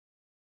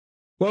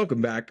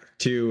Welcome back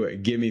to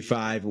Gimme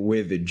Five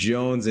with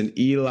Jones and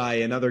Eli,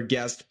 another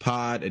guest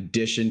pod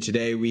edition.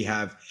 Today we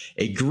have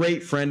a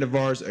great friend of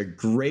ours, a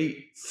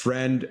great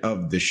friend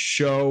of the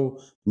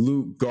show,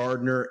 Luke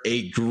Gardiner,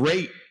 a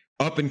great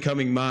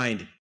up-and-coming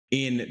mind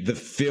in the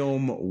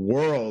film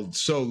world.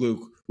 So,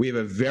 Luke, we have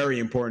a very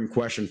important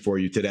question for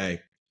you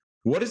today.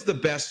 What is the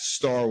best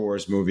Star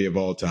Wars movie of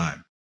all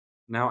time?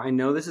 Now, I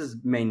know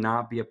may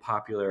not be a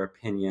popular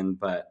opinion,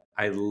 but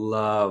I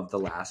love The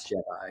Last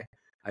Jedi.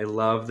 I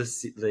love the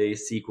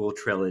sequel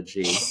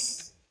trilogy.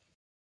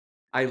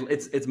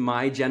 It's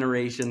my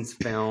generation's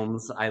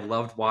films. I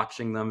loved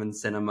watching them in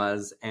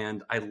cinemas,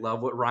 and I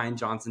love what Rian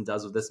Johnson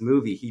does with this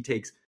movie. He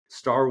takes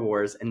Star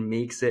Wars and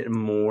makes it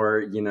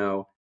more,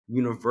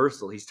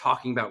 universal. He's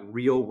talking about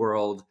real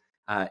world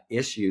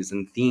issues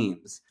and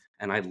themes,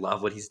 and I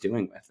love what he's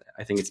doing with it.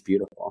 I think it's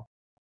beautiful.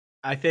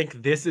 I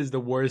think this is the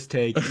worst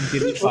take in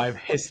Gimme Five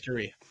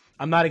history.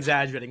 I'm not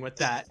exaggerating with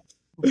that.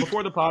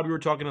 Before the pod, we were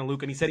talking to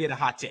Luke, and he said he had a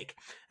hot take.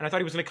 And I thought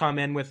he was going to come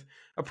in with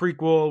a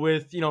prequel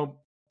with,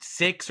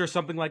 6 or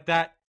something like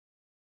that.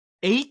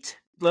 8?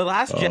 The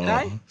Last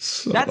Jedi?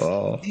 That's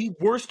the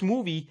worst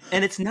movie,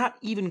 and it's not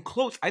even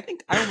close. I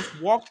think I almost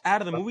walked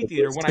out of the movie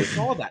theater when I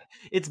saw that.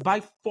 It's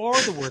by far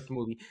the worst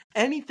movie.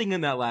 Anything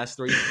in that last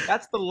 3,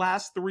 that's the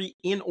last 3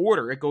 in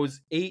order. It goes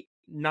 8,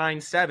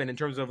 9, 7 in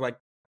terms of,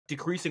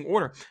 decreasing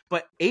order.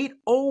 But 8,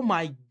 oh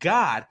my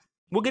God.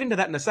 We'll get into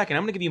that in a second.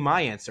 I'm going to give you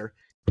my answer.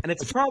 And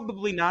it's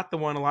probably not the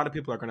one a lot of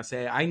people are going to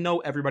say. I know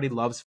everybody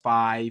loves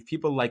 5.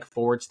 People like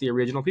 4. It's the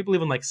original. People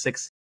even like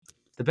 6.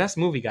 The best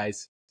movie,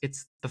 guys,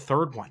 it's the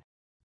third one.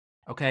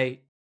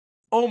 Okay?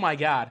 Oh my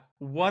God.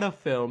 What a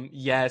film.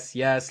 Yes,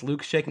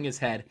 Luke's shaking his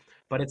head.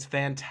 But it's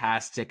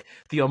fantastic.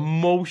 The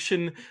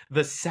emotion,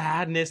 the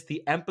sadness,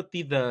 the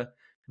empathy,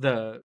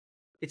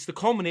 it's the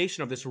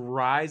culmination of this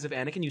rise of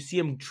Anakin. You see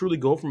him truly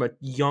go from a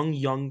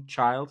young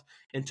child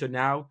into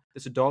now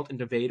this adult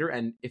into Vader.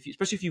 And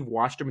especially if you've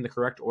watched him in the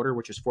correct order,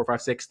 which is 4,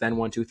 5, 6, then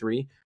 1, 2,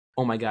 3.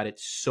 Oh my God,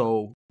 it's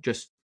so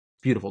just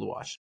beautiful to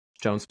watch.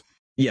 Jones.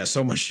 Yeah,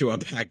 so much to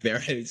unpack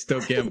there. I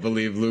still can't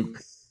believe Luke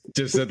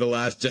just said The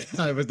Last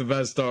Jedi was the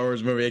best Star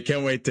Wars movie. I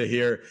can't wait to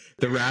hear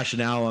the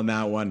rationale on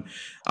that one.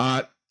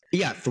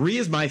 Yeah, 3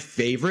 is my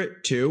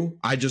favorite too.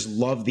 I just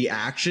love the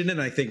action.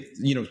 And I think,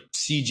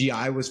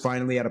 CGI was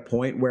finally at a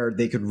point where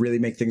they could really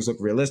make things look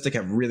realistic,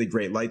 have really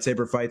great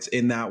lightsaber fights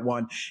in that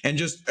one, and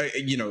just,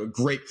 a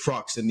great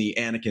crux in the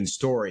Anakin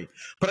story.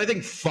 But I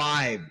think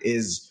 5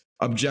 is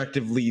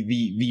objectively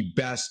the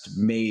best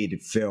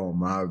made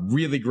film.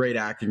 Really great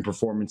acting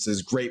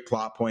performances, great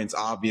plot points.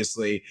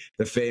 Obviously,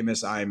 the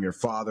famous "I am your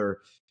father"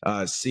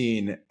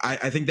 scene.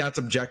 I think that's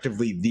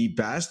objectively the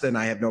best, and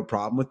I have no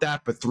problem with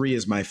that. But 3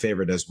 is my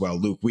favorite as well.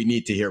 Luke, we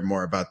need to hear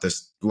more about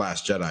this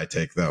Last Jedi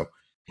take, though.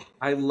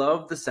 I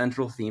love the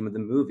central theme of the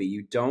movie.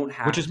 You don't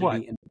have to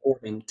be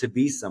important to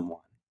be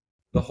someone.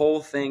 The whole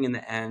thing in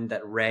the end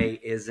that Rey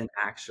isn't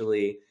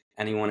actually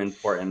anyone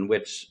important,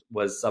 which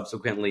was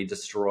subsequently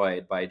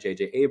destroyed by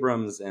J.J.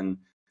 Abrams in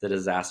the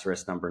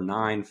disastrous number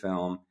 9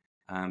 film.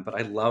 But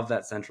I love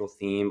that central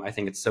theme. I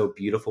think it's so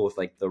beautiful with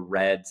the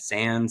red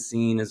sand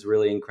scene is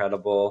really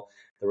incredible.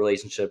 The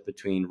relationship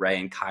between Rey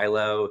and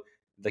Kylo,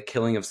 the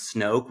killing of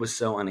Snoke was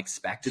so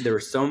unexpected. There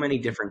were so many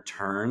different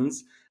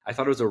turns. I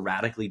thought it was a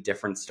radically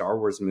different Star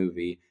Wars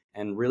movie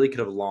and really could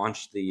have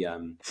launched the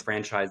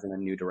franchise in a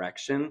new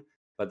direction.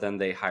 But then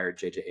they hired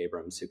J.J.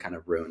 Abrams, who kind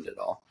of ruined it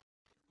all.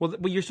 Well,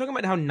 you're talking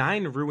about how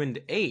 9 ruined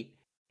 8.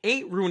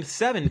 8 ruined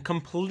 7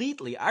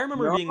 completely. I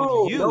remember being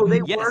with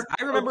you.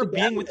 I remember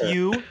being with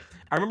you.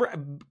 I remember,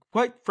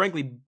 quite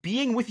frankly,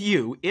 being with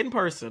you in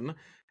person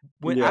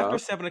after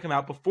 7 had come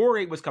out, before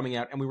 8 was coming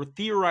out, and we were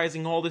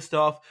theorizing all this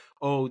stuff.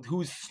 Oh,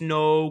 who's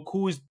Snoke?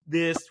 Who's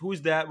this?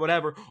 Who's that?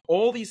 Whatever.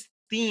 All these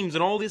themes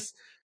and all this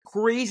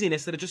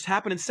craziness that had just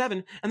happened in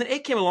 7, and then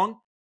 8 came along,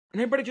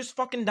 and everybody just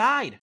fucking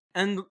died.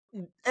 And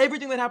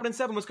everything that happened in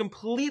 7 was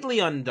completely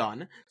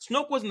undone.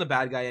 Snoke wasn't the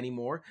bad guy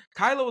anymore.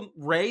 Kylo and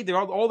Rey, there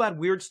all that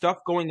weird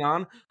stuff going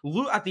on.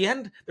 Luke, at the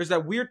end, there's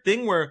that weird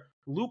thing where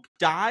Luke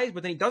dies,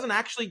 but then he doesn't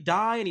actually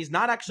die, and he's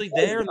not actually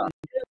there, and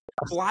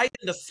flies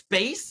into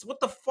space. What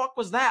the fuck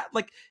was that?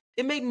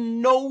 It made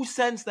no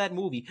sense, that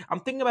movie. I'm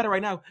thinking about it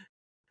right now.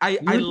 I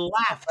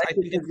laughed. I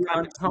think it's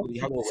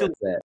uncomfortable with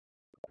it.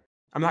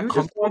 I'm not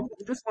comfortable.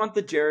 You just want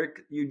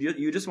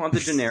the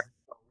generic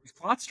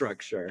plot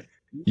structure.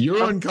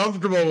 You're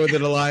uncomfortable with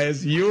it,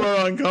 Elias. You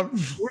are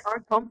uncomfortable. We're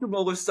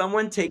uncomfortable with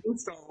someone taking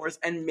Star Wars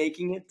and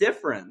making it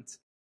different.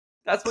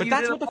 That's what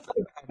about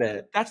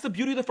it. That's the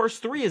beauty of the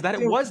first 3, is that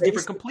it was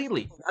different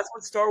completely. That's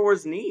what Star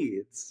Wars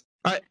needs.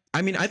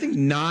 I mean, I think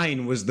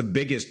 9 was the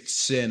biggest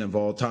sin of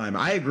all time.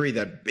 I agree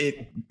that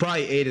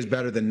probably 8 is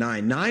better than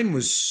 9. 9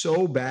 was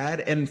so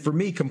bad, and for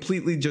me,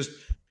 completely just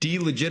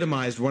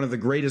delegitimized one of the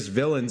greatest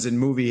villains in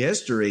movie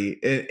history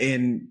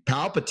in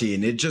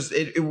Palpatine.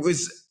 It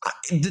was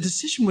the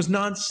decision was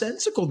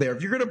nonsensical there.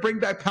 If you're going to bring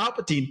back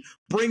Palpatine,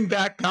 bring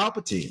back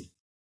Palpatine.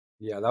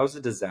 Yeah, that was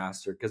a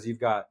disaster, because you've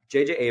got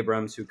J.J.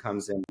 Abrams, who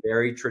comes in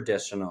very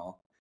traditional,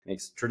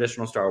 makes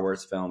traditional Star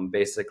Wars film.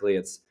 Basically,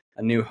 it's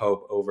A New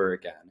Hope over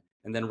again.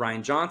 And then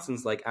Rian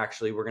Johnson's like,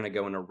 actually, we're going to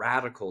go in a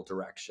radical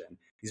direction.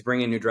 He's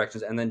bringing new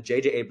directions. And then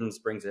J.J. Abrams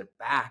brings it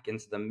back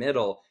into the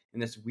middle in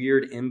this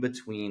weird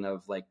in-between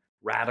of like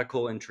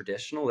radical and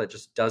traditional that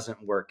just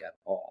doesn't work at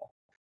all.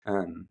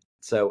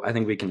 So I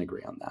think we can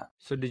agree on that.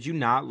 So did you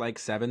not like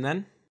 7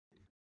 then?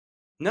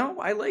 No,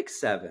 I like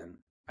 7.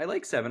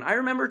 I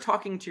remember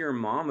talking to your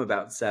mom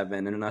about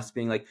 7 and us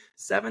being like,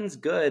 7's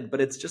good,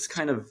 but it's just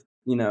kind of,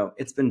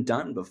 it's been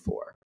done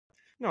before.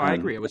 No, I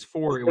agree. It was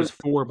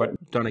 4,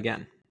 but done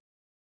again.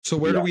 So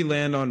where do we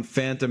land on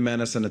Phantom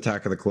Menace and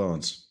Attack of the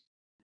Clones?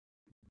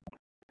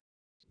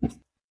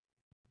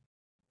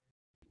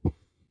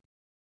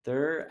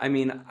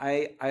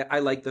 I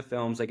like the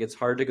films. Like, it's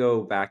hard to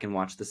go back and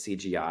watch the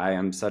CGI.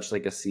 I'm such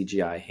like a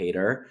CGI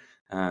hater.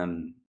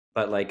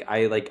 But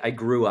I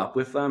grew up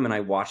with them and I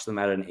watched them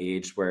at an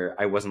age where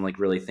I wasn't like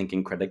really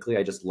thinking critically.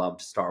 I just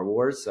loved Star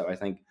Wars. So I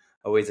think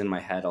always in my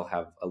head, I'll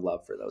have a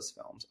love for those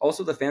films.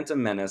 Also the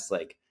Phantom Menace,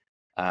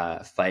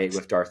 fight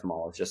with Darth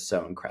Maul is just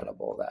so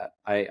incredible that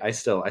I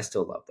still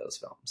love those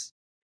films.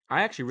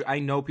 I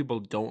know people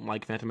don't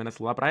like Phantom Menace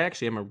a lot, but I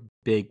actually am a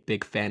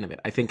big fan of it.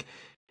 I think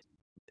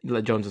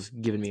Jones is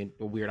giving me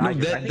a weird eye.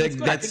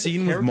 That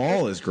scene with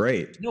Maul is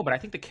great. No, but I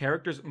think the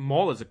characters,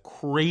 Maul is a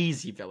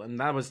crazy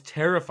villain. I was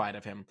terrified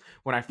of him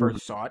when I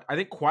first saw it. I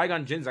think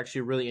Qui-Gon Jinn is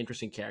actually a really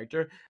interesting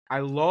character. I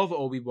love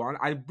Obi-Wan.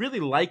 I really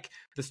like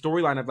the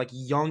storyline of like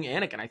young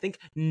Anakin. I think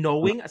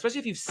knowing, especially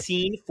if you've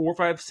seen 4,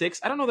 5,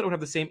 6, I don't know that it would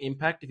have the same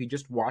impact if you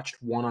just watched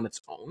one on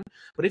its own.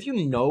 But if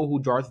you know who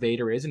Darth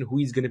Vader is and who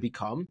he's going to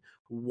become,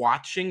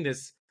 watching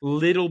this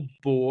little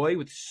boy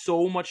with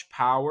so much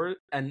power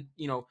and,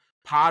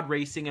 pod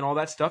racing and all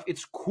that stuff,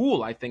 it's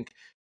cool. I think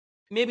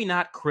maybe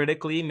not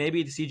critically,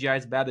 maybe the CGI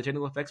is bad, the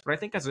technical effects, but I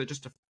think as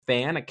just a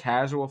fan, a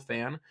casual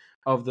fan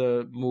of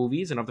the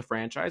movies and of the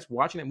franchise,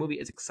 watching that movie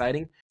is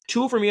exciting.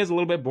 2 for me is a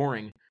little bit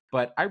boring,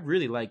 but I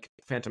really like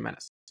Phantom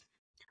Menace.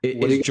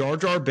 Is Jar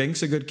Jar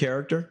Binks a good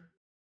character?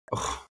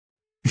 Oh.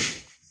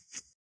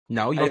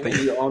 No, you don't think?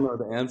 We all know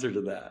the answer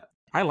to that.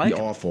 I like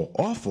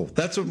awful.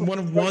 That's one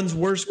of one's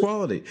worst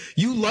quality.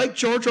 You like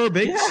Jar Jar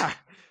Binks? Yeah,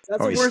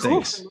 that's the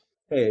worst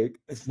take.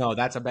 No,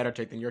 that's a better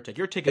take than your take.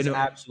 Your take is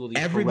absolutely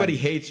everybody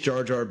correct. Hates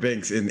Jar Jar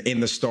Binks in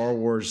the Star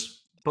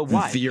Wars but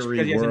why? theory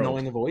because he has world. An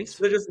annoying voice?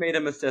 They just made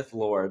him a Sith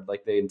Lord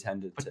like they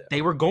intended to.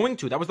 They were going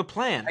to. That was the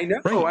plan. I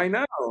know. Right. I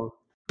know.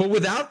 But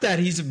without that,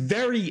 he's a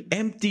very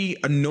empty,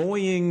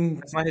 annoying.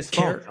 That's not his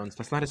fault, Jones.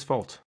 That's not his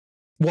fault.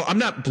 Well, I'm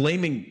not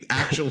blaming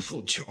actual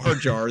Jar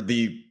Jar,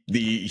 the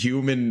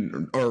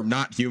human, or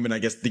not human, I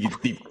guess,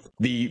 the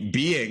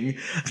being.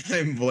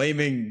 I'm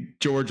blaming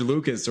George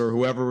Lucas or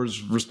whoever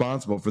was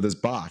responsible for this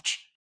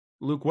botch.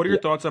 Luke, what are your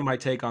thoughts on my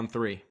take on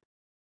 3?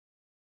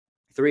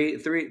 3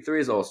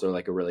 is also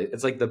like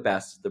it's like the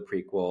best of the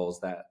prequels.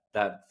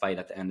 That fight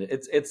at the end,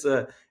 it's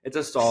a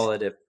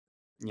solid, if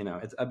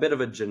it's a bit of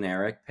a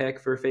generic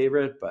pick for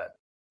favorite, but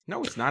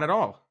no, it's not at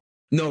all.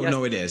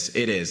 No, it is.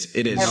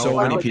 So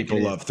many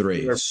people love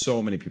 3.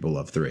 So many people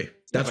love 3.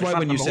 That's why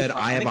when you said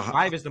I have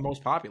 5 is the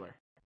most popular.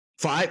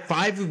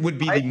 5 would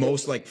be the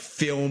most like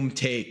film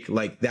take.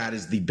 Like that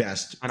is the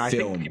best and I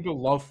film. think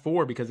people love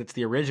 4 because it's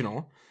the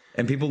original.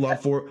 And people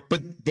love 4,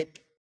 but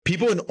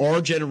people in our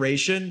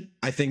generation,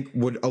 I think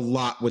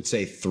would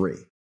say 3.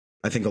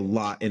 I think a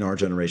lot in our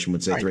generation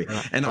would say 3.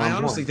 And I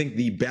honestly think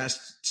the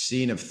best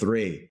scene of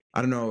 3,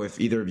 I don't know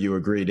if either of you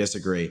agree,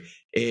 disagree,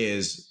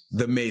 is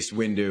the Mace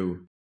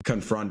Windu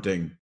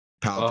confronting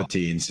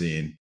Palpatine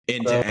scene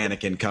into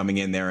Anakin coming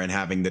in there and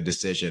having the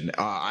decision.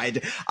 I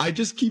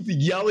just keep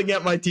yelling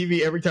at my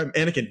TV every time,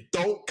 Anakin,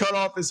 don't cut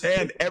off his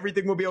hand.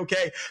 Everything will be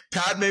okay.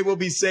 Padme will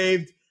be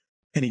saved.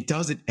 And he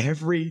does it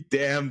every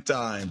damn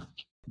time.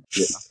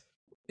 Yeah.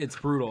 It's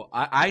brutal.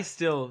 I'm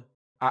still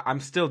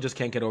just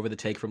can't get over the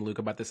take from Luke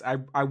about this.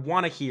 I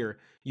want to hear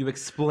you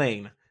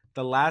explain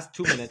the last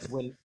 2 minutes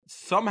when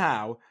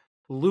somehow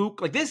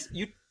Luke, like this,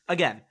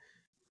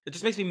 it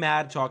just makes me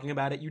mad talking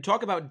about it. You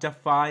talk about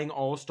defying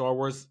all Star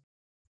Wars,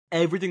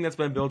 everything that's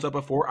been built up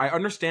before. I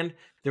understand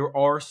there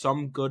are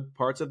some good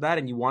parts of that,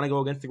 and you want to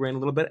go against the grain a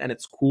little bit, and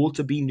it's cool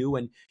to be new,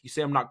 and you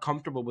say, I'm not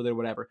comfortable with it or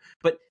whatever.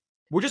 But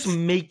we're just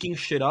making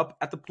shit up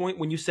at the point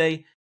when you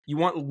say you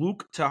want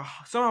Luke to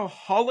somehow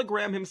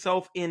hologram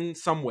himself in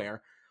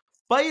somewhere,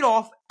 fight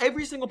off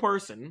every single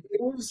person.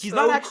 He's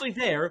not actually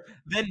there,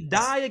 then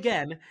die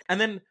again,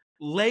 and then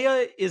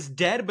Leia is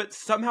dead, but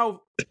somehow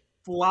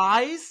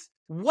flies?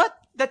 What?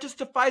 That just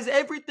defies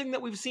everything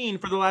that we've seen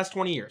for the last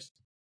 20 years.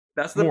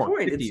 That's the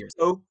point. It's years.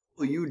 So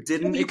cool. You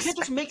can't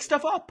just make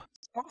stuff up.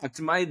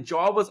 My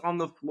jaw was on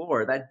the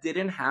floor. That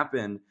didn't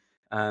happen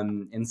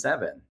in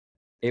 7.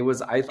 It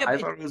was. I thought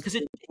it was because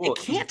cool. It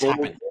can't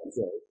happen.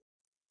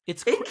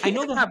 I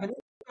know that happened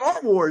in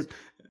Star Wars.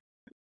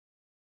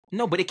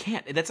 No, but it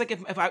can't. That's like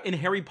if in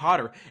Harry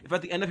Potter, if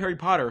at the end of Harry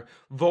Potter,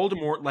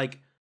 Voldemort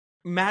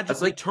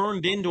magically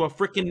turned into a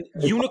freaking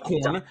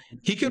unicorn.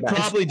 He could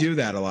probably do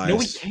that, Elias. No,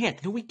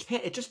 he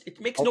can't.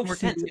 It makes no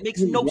sense. It makes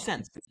no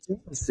sense.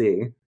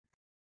 See.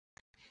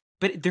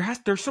 But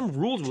there's some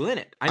rules within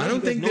it. I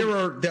don't think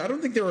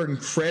there are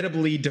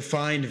incredibly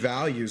defined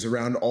values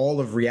around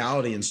all of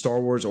reality in Star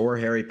Wars or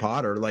Harry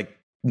Potter. Like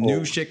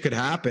new shit could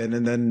happen,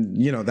 and then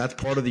that's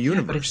part of the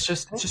universe. But it's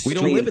just we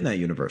don't live in that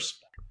universe.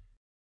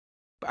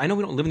 I know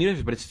we don't live in the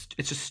universe, but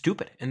it's just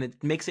stupid, and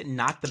it makes it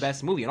not the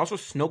best movie. And also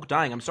Snoke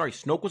dying. I'm sorry,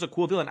 Snoke was a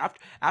cool villain.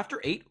 After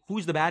 8,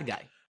 who's the bad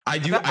guy? I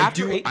do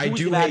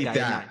hate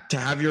that to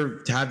have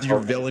your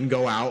villain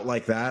go out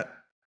like that.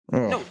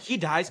 Oh. No, he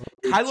dies.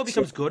 Kylo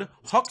becomes good.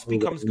 Hux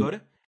becomes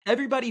good.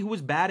 Everybody who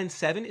was bad in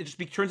 7, it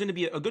just turns into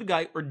be a good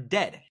guy or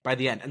dead by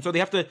the end. And so they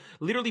have to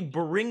literally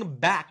bring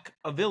back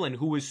a villain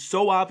who is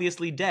so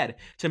obviously dead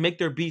to make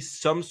there be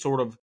some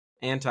sort of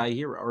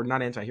anti-hero, or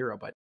not anti-hero,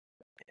 but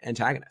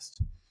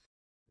antagonist.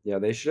 Yeah,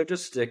 they should have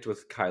just sticked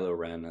with Kylo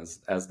Ren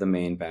as the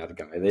main bad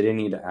guy. They didn't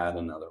need to add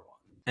another one.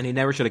 And he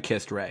never should have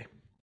kissed Rey.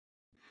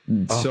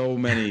 So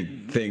many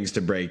things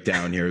to break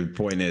down here. The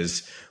point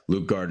is,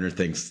 Luke Gardiner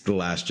thinks The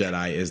Last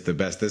Jedi is the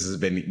best. This has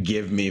been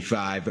Give Me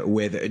 5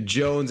 with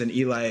Jones and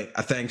Eli.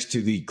 Thanks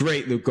to the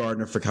great Luke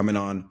Gardiner for coming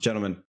on.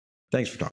 Gentlemen, thanks for talking.